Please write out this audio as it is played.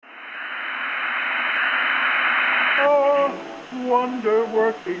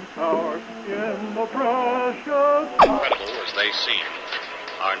wonder-working power in the precious. Incredible as they seem,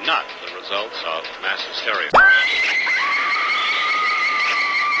 are not the results of mass hysteria.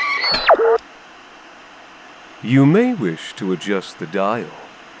 You may wish to adjust the dial.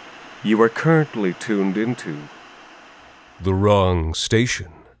 You are currently tuned into the wrong station.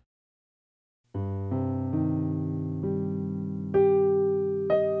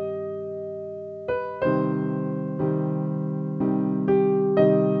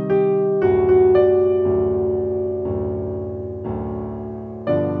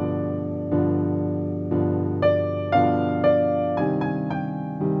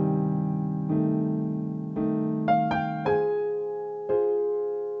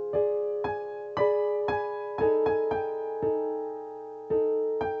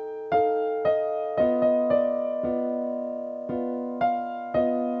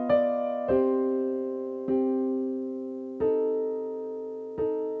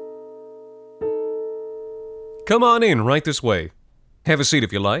 Come on in, right this way. Have a seat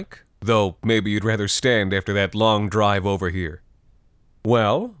if you like, though maybe you'd rather stand after that long drive over here.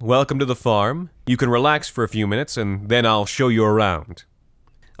 Well, welcome to the farm. You can relax for a few minutes and then I'll show you around.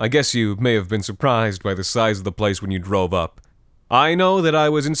 I guess you may have been surprised by the size of the place when you drove up. I know that I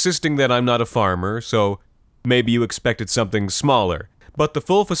was insisting that I'm not a farmer, so maybe you expected something smaller, but the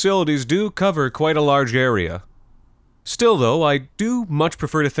full facilities do cover quite a large area. Still though, I do much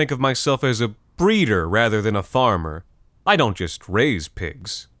prefer to think of myself as a breeder rather than a farmer. I don't just raise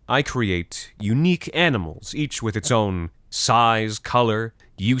pigs. I create unique animals, each with its own size, color,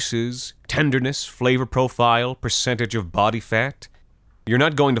 uses, tenderness, flavor profile, percentage of body fat. You're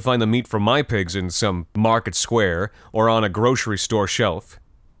not going to find the meat from my pigs in some market square or on a grocery store shelf.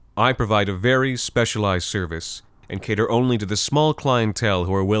 I provide a very specialized service and cater only to the small clientele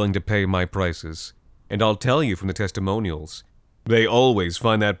who are willing to pay my prices. And I'll tell you from the testimonials, they always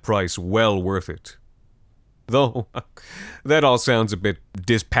find that price well worth it. Though, that all sounds a bit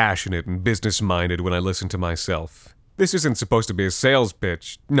dispassionate and business-minded when I listen to myself. This isn't supposed to be a sales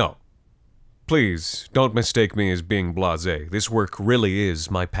pitch, no. Please, don't mistake me as being blasé. This work really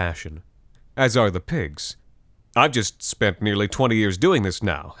is my passion. As are the pigs. I've just spent nearly 20 years doing this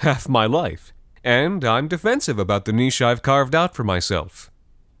now, half my life. And I'm defensive about the niche I've carved out for myself.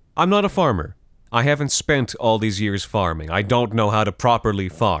 I'm not a farmer. I haven't spent all these years farming. I don't know how to properly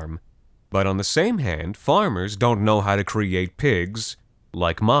farm. But on the same hand, farmers don't know how to create pigs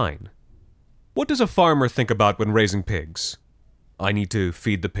like mine. What does a farmer think about when raising pigs? I need to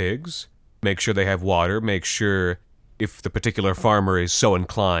feed the pigs, make sure they have water, make sure, if the particular farmer is so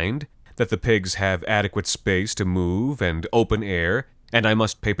inclined, that the pigs have adequate space to move and open air, and I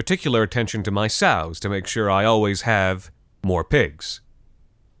must pay particular attention to my sows to make sure I always have more pigs.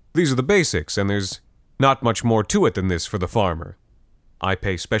 These are the basics, and there's not much more to it than this for the farmer. I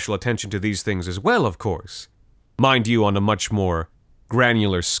pay special attention to these things as well, of course. Mind you, on a much more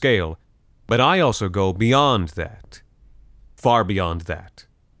granular scale, but I also go beyond that. Far beyond that.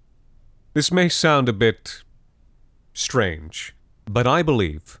 This may sound a bit strange, but I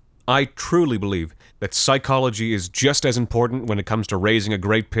truly believe, that psychology is just as important when it comes to raising a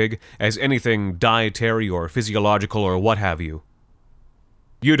great pig as anything dietary or physiological or what have you.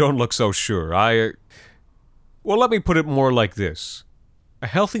 You don't look so sure. Well, let me put it more like this. A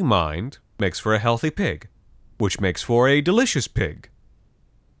healthy mind makes for a healthy pig, which makes for a delicious pig.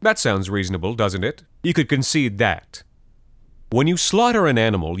 That sounds reasonable, doesn't it? You could concede that. When you slaughter an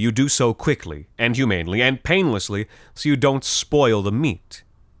animal, you do so quickly and humanely and painlessly so you don't spoil the meat.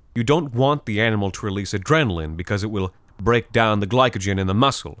 You don't want the animal to release adrenaline because it will break down the glycogen in the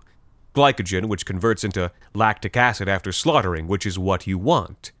muscle. Glycogen, which converts into lactic acid after slaughtering, which is what you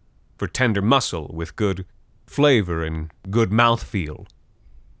want, for tender muscle with good flavor and good mouthfeel.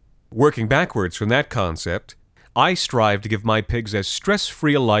 Working backwards from that concept, I strive to give my pigs as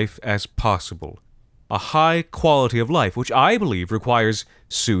stress-free a life as possible. A high quality of life, which I believe requires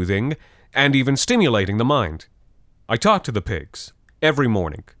soothing and even stimulating the mind. I talk to the pigs every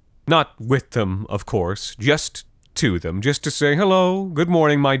morning. Not with them, of course, just to them, just to say, hello, good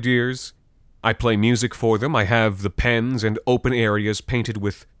morning, my dears. I play music for them, I have the pens and open areas painted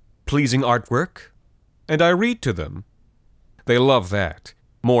with pleasing artwork, and I read to them. They love that,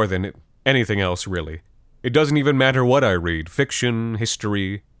 more than anything else, really. It doesn't even matter what I read, fiction,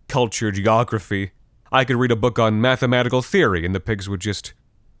 history, culture, geography. I could read a book on mathematical theory, and the pigs would just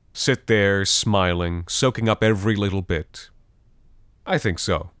sit there, smiling, soaking up every little bit. I think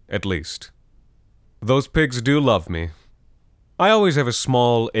so, at least. Those pigs do love me. I always have a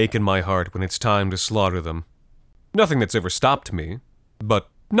small ache in my heart when it's time to slaughter them. Nothing that's ever stopped me, but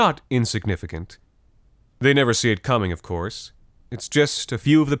not insignificant. They never see it coming, of course. It's just a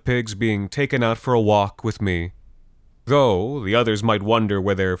few of the pigs being taken out for a walk with me. Though the others might wonder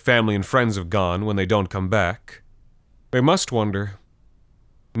where their family and friends have gone when they don't come back. They must wonder.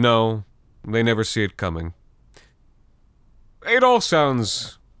 No, they never see it coming. It all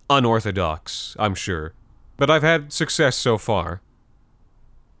sounds unorthodox, I'm sure, but I've had success so far.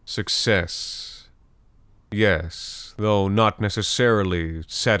 Success. Yes, though not necessarily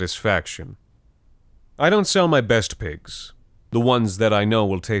satisfaction. I don't sell my best pigs, the ones that I know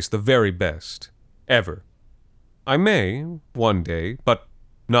will taste the very best, ever. I may, one day, but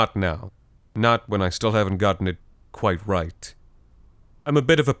not now. Not when I still haven't gotten it quite right. I'm a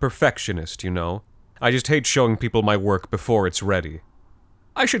bit of a perfectionist, you know. I just hate showing people my work before it's ready.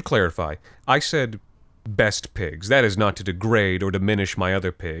 I should clarify. I said best pigs. That is not to degrade or diminish my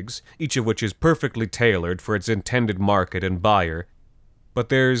other pigs, each of which is perfectly tailored for its intended market and buyer. But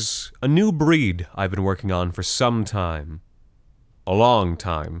there's a new breed I've been working on for some time. A long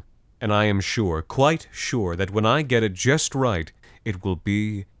time. And I am sure, quite sure, that when I get it just right, it will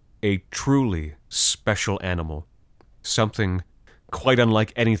be a truly special animal. Something quite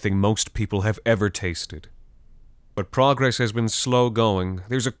unlike anything most people have ever tasted. But progress has been slow going.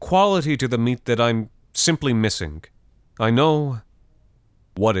 There's a quality to the meat that I'm simply missing. I know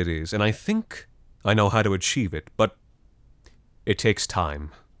what it is, and I think I know how to achieve it, but it takes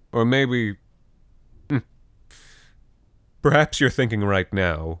time. Or maybe... Perhaps you're thinking right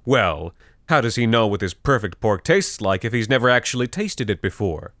now, well, how does he know what his perfect pork tastes like if he's never actually tasted it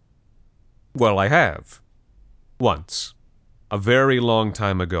before? Well, I have. Once. A very long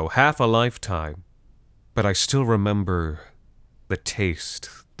time ago, half a lifetime. But I still remember the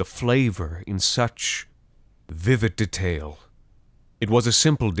taste, the flavor in such vivid detail. It was a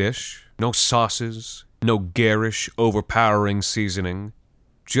simple dish, no sauces, no garish, overpowering seasoning,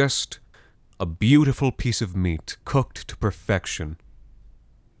 just a beautiful piece of meat cooked to perfection.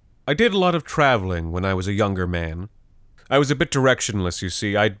 I did a lot of traveling when I was a younger man. I was a bit directionless, you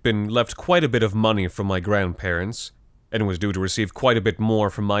see. I'd been left quite a bit of money from my grandparents, and was due to receive quite a bit more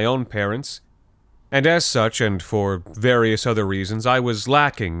from my own parents. And as such, and for various other reasons, I was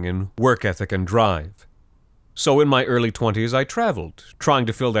lacking in work ethic and drive. So in my early 20s, I traveled, trying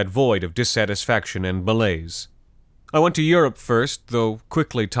to fill that void of dissatisfaction and malaise. I went to Europe first, though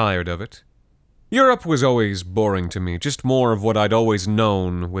quickly tired of it. Europe was always boring to me, just more of what I'd always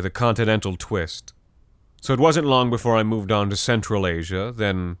known with a continental twist. So it wasn't long before I moved on to Central Asia,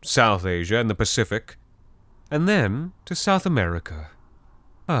 then South Asia and the Pacific, and then to South America.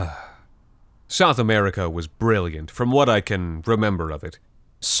 South America was brilliant, from what I can remember of it.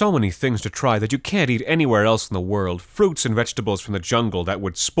 So many things to try that you can't eat anywhere else in the world, fruits and vegetables from the jungle that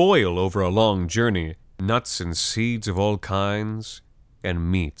would spoil over a long journey, nuts and seeds of all kinds,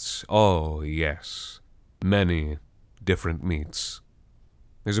 and meats. Oh, yes. Many different meats.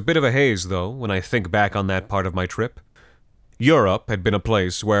 There's a bit of a haze, though, when I think back on that part of my trip. Europe had been a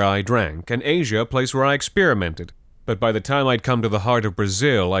place where I drank, and Asia a place where I experimented. But by the time I'd come to the heart of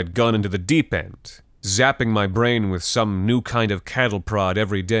Brazil, I'd gone into the deep end, zapping my brain with some new kind of cattle prod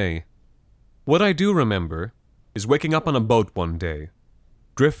every day. What I do remember is waking up on a boat one day,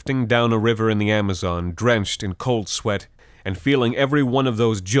 drifting down a river in the Amazon, drenched in cold sweat, and feeling every one of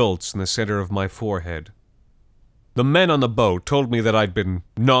those jolts in the center of my forehead. The men on the boat told me that I'd been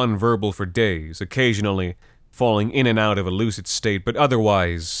non-verbal for days, occasionally falling in and out of a lucid state, but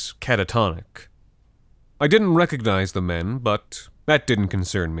otherwise catatonic. I didn't recognize the men, but that didn't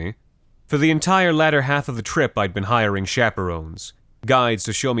concern me. For the entire latter half of the trip, I'd been hiring chaperones, guides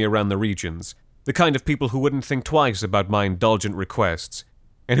to show me around the regions, the kind of people who wouldn't think twice about my indulgent requests,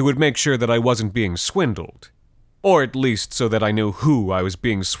 and who would make sure that I wasn't being swindled. Or at least so that I knew who I was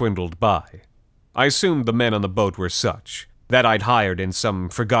being swindled by. I assumed the men on the boat were such, that I'd hired in some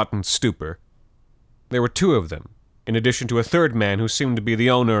forgotten stupor. There were two of them, in addition to a third man who seemed to be the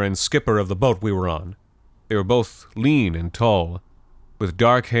owner and skipper of the boat we were on. They were both lean and tall, with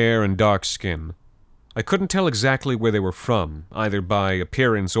dark hair and dark skin. I couldn't tell exactly where they were from, either by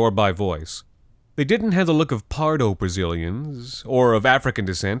appearance or by voice. They didn't have the look of Pardo-Brazilians, or of African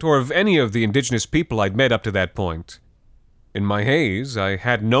descent, or of any of the indigenous people I'd met up to that point. In my haze, I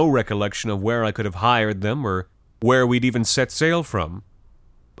had no recollection of where I could have hired them or where we'd even set sail from.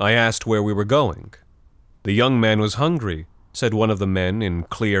 I asked where we were going. The young man was hungry, said one of the men in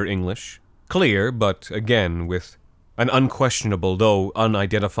clear English. Clear, but again with an unquestionable though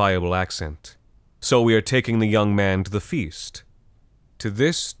unidentifiable accent. So we are taking the young man to the feast. To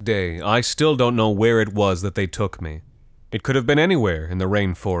this day, I still don't know where it was that they took me. It could have been anywhere in the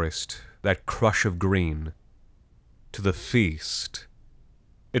rainforest, that crush of green. To the feast.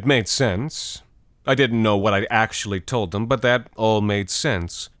 It made sense. I didn't know what I'd actually told them, but that all made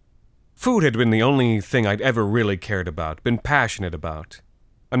sense. Food had been the only thing I'd ever really cared about, been passionate about.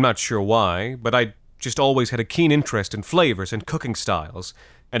 I'm not sure why, but I'd just always had a keen interest in flavors and cooking styles,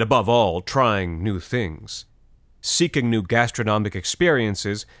 and above all, trying new things. Seeking new gastronomic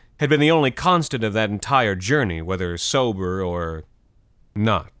experiences had been the only constant of that entire journey, whether sober or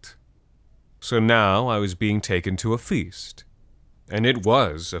not. So now I was being taken to a feast. And it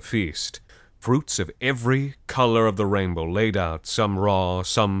was a feast. Fruits of every color of the rainbow laid out, some raw,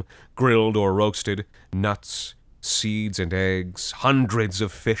 some grilled or roasted, nuts, seeds and eggs, hundreds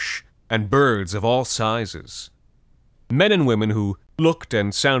of fish, and birds of all sizes. Men and women who looked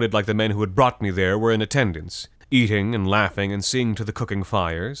and sounded like the men who had brought me there were in attendance, eating and laughing and seeing to the cooking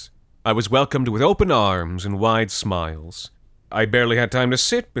fires. I was welcomed with open arms and wide smiles. I barely had time to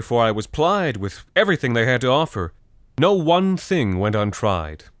sit before I was plied with everything they had to offer. No one thing went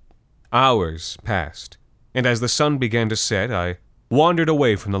untried. Hours passed, and as the sun began to set, I wandered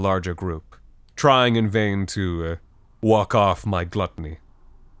away from the larger group, trying in vain to walk off my gluttony.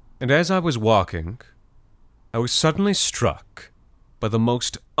 And as I was walking, I was suddenly struck by the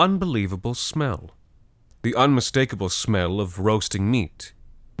most unbelievable smell. The unmistakable smell of roasting meat.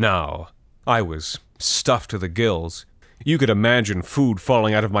 Now, I was stuffed to the gills. You could imagine food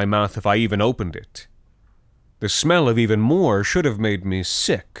falling out of my mouth if I even opened it. The smell of even more should have made me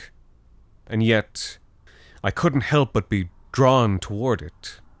sick. And yet, I couldn't help but be drawn toward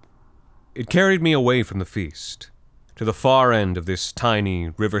it. It carried me away from the feast, to the far end of this tiny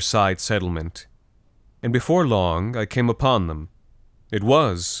riverside settlement, and before long I came upon them. It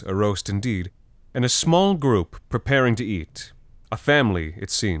was a roast indeed, and a small group preparing to eat. A family, it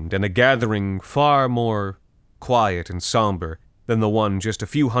seemed, and a gathering far more quiet and somber than the one just a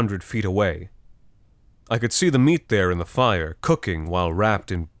few 100 feet away. I could see the meat there in the fire, cooking while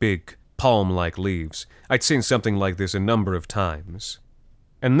wrapped in big, palm-like leaves. I'd seen something like this a number of times.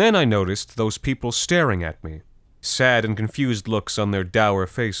 And then I noticed those people staring at me, sad and confused looks on their dour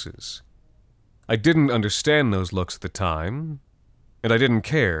faces. I didn't understand those looks at the time, and I didn't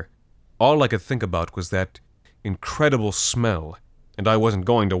care. All I could think about was that incredible smell, and I wasn't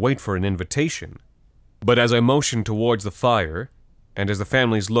going to wait for an invitation. But as I motioned towards the fire, and as the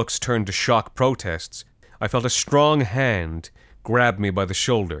family's looks turned to shock protests, I felt a strong hand grab me by the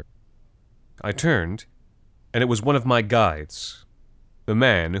shoulder. I turned, and it was one of my guides. The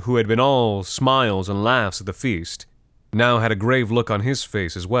man, who had been all smiles and laughs at the feast, now had a grave look on his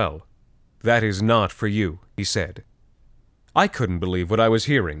face as well. "That is not for you," he said. I couldn't believe what I was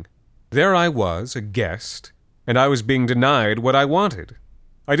hearing. There I was, a guest, and I was being denied what I wanted.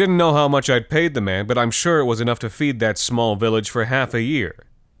 I didn't know how much I'd paid the man, but I'm sure it was enough to feed that small village for half a year.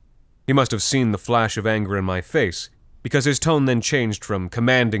 He must have seen the flash of anger in my face, because his tone then changed from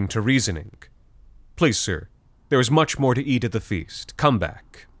commanding to reasoning. "Please, sir, there is much more to eat at the feast. Come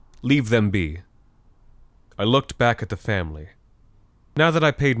back. Leave them be." I looked back at the family. Now that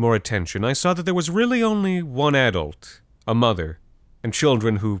I paid more attention, I saw that there was really only one adult, a mother, and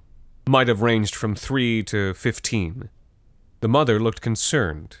children who might have ranged from 3 to 15. The mother looked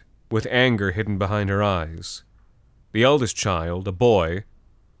concerned, with anger hidden behind her eyes. The eldest child, a boy,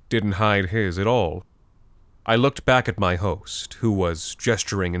 didn't hide his at all. I looked back at my host, who was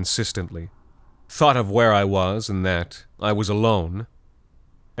gesturing insistently, thought of where I was and that I was alone,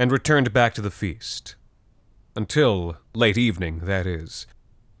 and returned back to the feast. Until late evening, that is.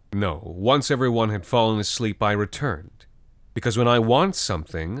 No, once everyone had fallen asleep, I returned, because when I want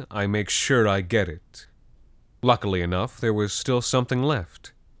something, I make sure I get it. Luckily enough, there was still something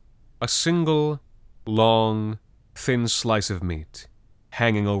left. A single, long, thin slice of meat,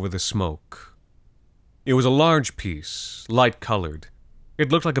 hanging over the smoke. It was a large piece, light-colored.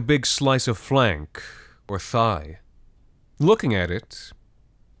 It looked like a big slice of flank, or thigh. Looking at it,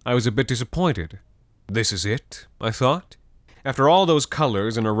 I was a bit disappointed. This is it, I thought. After all those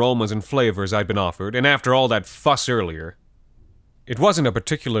colors and aromas and flavors I'd been offered, and after all that fuss earlier. It wasn't a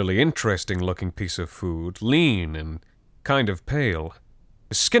particularly interesting-looking piece of food, lean and kind of pale.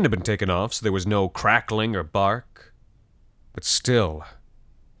 The skin had been taken off, so there was no crackling or bark. But still,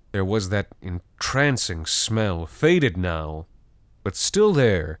 there was that entrancing smell, faded now, but still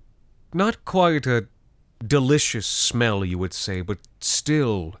there. Not quite a delicious smell, you would say, but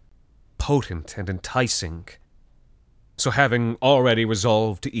still potent and enticing. So having already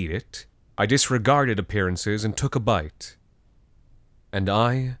resolved to eat it, I disregarded appearances and took a bite. And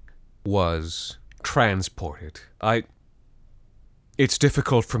I was transported. It's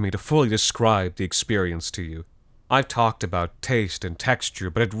difficult for me to fully describe the experience to you. I've talked about taste and texture,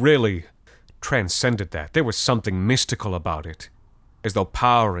 but it really transcended that. There was something mystical about it. as though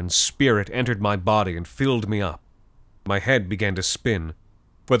power and spirit entered my body and filled me up. My head began to spin.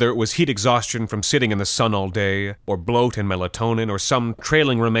 Whether it was heat exhaustion from sitting in the sun all day, or bloat and melatonin, or some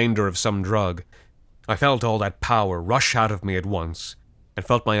trailing remainder of some drug, I felt all that power rush out of me at once, and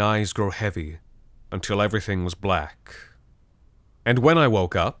felt my eyes grow heavy, until everything was black. And when I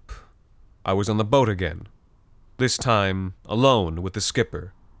woke up, I was on the boat again. This time, alone with the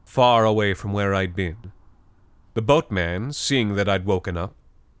skipper, far away from where I'd been. The boatman, seeing that I'd woken up,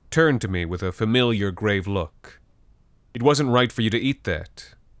 turned to me with a familiar grave look. "It wasn't right for you to eat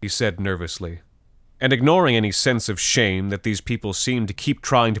that," he said nervously. And ignoring any sense of shame that these people seemed to keep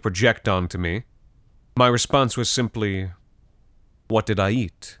trying to project onto me, my response was simply, "What did I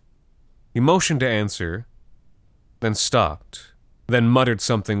eat?" He motioned to answer, then stopped, then muttered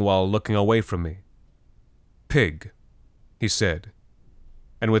something while looking away from me. "Pig," he said.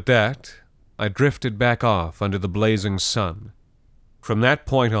 And with that, I drifted back off under the blazing sun. From that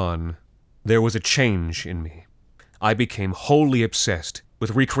point on, there was a change in me. I became wholly obsessed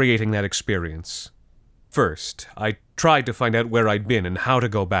with recreating that experience. First, I tried to find out where I'd been and how to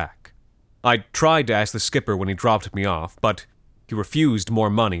go back. I tried to ask the skipper when he dropped me off, but he refused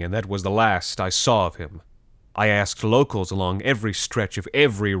more money, and that was the last I saw of him. I asked locals along every stretch of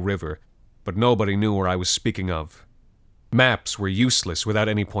every river, but nobody knew where I was speaking of. Maps were useless without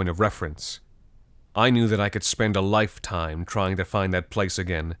any point of reference. I knew that I could spend a lifetime trying to find that place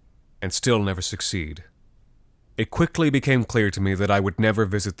again, and still never succeed. It quickly became clear to me that I would never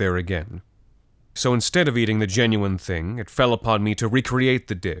visit there again. So instead of eating the genuine thing, it fell upon me to recreate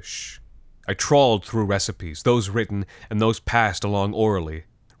the dish. I trawled through recipes, those written and those passed along orally,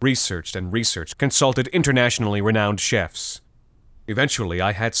 researched, consulted internationally renowned chefs. Eventually,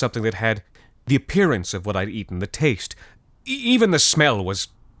 I had something that had the appearance of what I'd eaten, the taste. Even the smell was,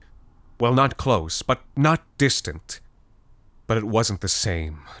 well, not close, but not distant. But it wasn't the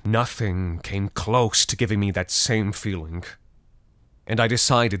same. Nothing came close to giving me that same feeling. And I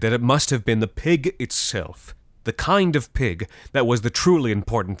decided that it must have been the pig itself, the kind of pig that was the truly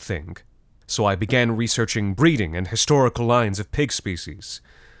important thing. So I began researching breeding and historical lines of pig species.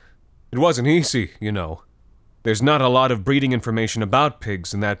 It wasn't easy, you know. There's not a lot of breeding information about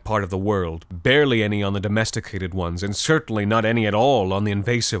pigs in that part of the world, barely any on the domesticated ones, and certainly not any at all on the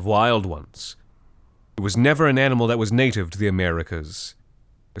invasive wild ones. It was never an animal that was native to the Americas,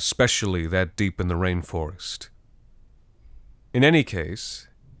 especially that deep in the rainforest. In any case,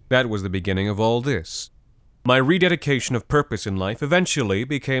 that was the beginning of all this. My rededication of purpose in life eventually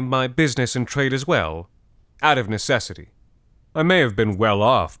became my business and trade as well, out of necessity. I may have been well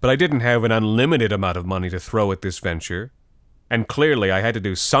off, but I didn't have an unlimited amount of money to throw at this venture, and clearly I had to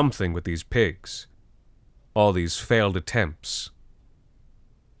do something with these pigs. All these failed attempts.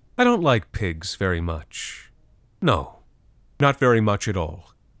 I don't like pigs very much. No, not very much at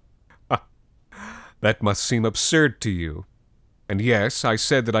all. That must seem absurd to you. And yes, I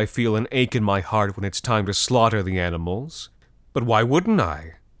said that I feel an ache in my heart when it's time to slaughter the animals. But why wouldn't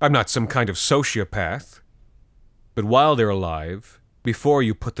I? I'm not some kind of sociopath. But while they're alive, before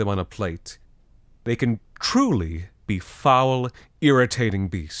you put them on a plate, they can truly be foul, irritating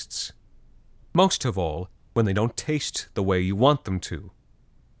beasts. Most of all, when they don't taste the way you want them to.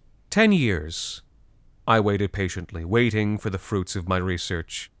 10 years, I waited patiently, waiting for the fruits of my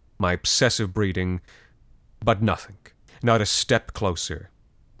research, my obsessive breeding, but nothing, not a step closer.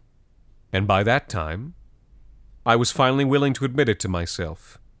 And by that time, I was finally willing to admit it to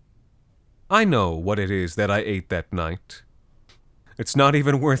myself. I know what it is that I ate that night. It's not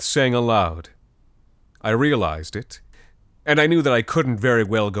even worth saying aloud. I realized it, and I knew that I couldn't very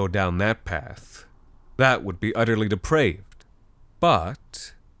well go down that path. That would be utterly depraved.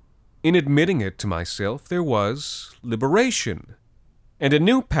 But in admitting it to myself, there was liberation, and a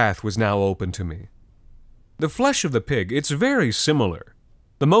new path was now open to me. The flesh of the pig, it's very similar,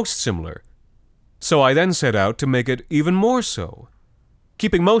 the most similar. So I then set out to make it even more so.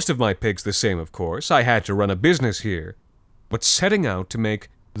 Keeping most of my pigs the same, of course, I had to run a business here, but setting out to make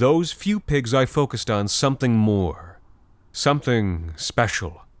those few pigs I focused on something more, something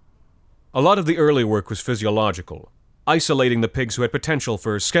special. A lot of the early work was physiological, isolating the pigs who had potential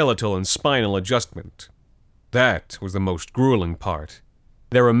for skeletal and spinal adjustment. That was the most grueling part.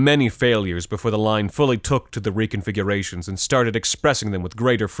 There were many failures before the line fully took to the reconfigurations and started expressing them with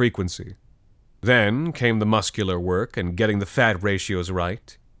greater frequency. Then came the muscular work and getting the fat ratios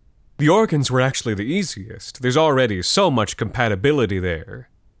right. The organs were actually the easiest. There's already so much compatibility there.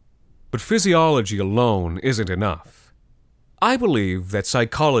 But physiology alone isn't enough. I believe that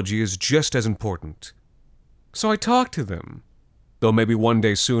psychology is just as important. So I talked to them, though maybe one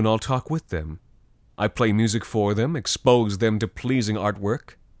day soon I'll talk with them. I play music for them, expose them to pleasing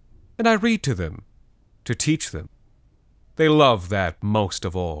artwork, and I read to them, to teach them. They love that most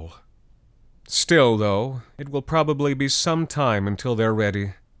of all. Still, though, it will probably be some time until they're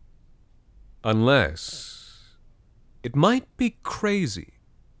ready. Unless... It might be crazy,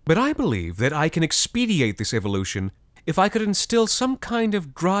 but I believe that I can expedite this evolution if I could instill some kind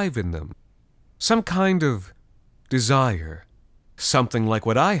of drive in them, some kind of desire, something like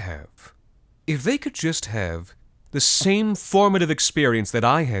what I have. If they could just have the same formative experience that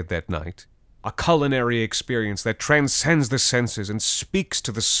I had that night, a culinary experience that transcends the senses and speaks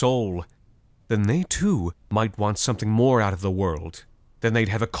to the soul, then they too might want something more out of the world. Then they'd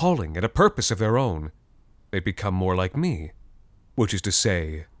have a calling and a purpose of their own. They'd become more like me, which is to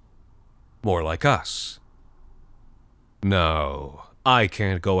say, more like us. No, I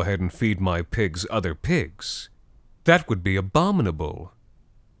can't go ahead and feed my pigs other pigs. That would be abominable.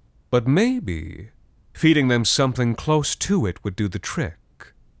 But maybe feeding them something close to it would do the trick.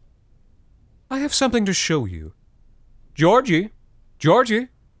 I have something to show you. Georgie,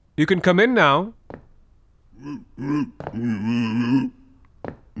 you can come in now.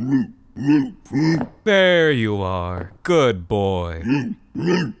 There you are. Good boy.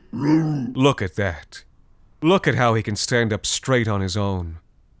 Look at that. Look at how he can stand up straight on his own.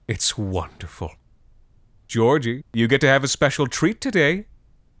 It's wonderful. Georgie, you get to have a special treat today.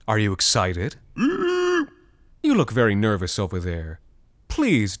 Are you excited? You look very nervous over there.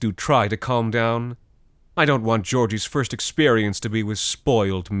 Please do try to calm down. I don't want Georgie's first experience to be with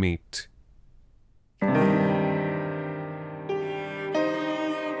spoiled meat.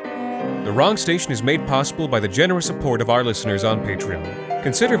 The Wrong Station is made possible by the generous support of our listeners on Patreon.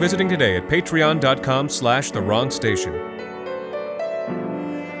 Consider visiting today at patreon.com/The Wrong Station.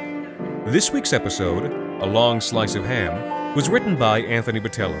 This week's episode, A Long Slice of Ham, was written by Anthony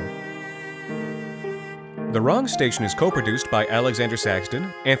Botello. The Wrong Station is co-produced by Alexander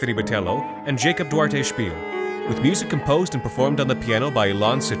Saxton, Anthony Botello, and Jacob Duarte Spiel, with music composed and performed on the piano by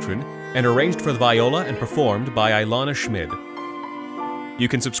Ilan Citrin and arranged for the viola and performed by Ilana Schmid. You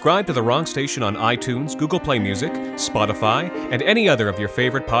can subscribe to The Wrong Station on iTunes, Google Play Music, Spotify, and any other of your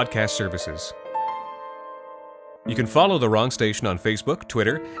favorite podcast services. You can follow The Wrong Station on Facebook,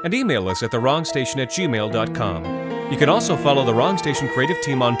 Twitter, and email us at thewrongstation@gmail.com. You can also follow The Wrong Station creative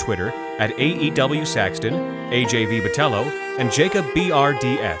team on Twitter at AEW Saxton, AJV Botello, and Jacob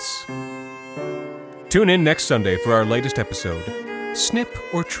BRDS. Tune in next Sunday for our latest episode, Snip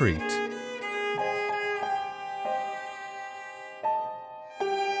or Treat.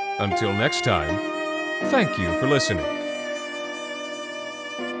 Until next time, thank you for listening.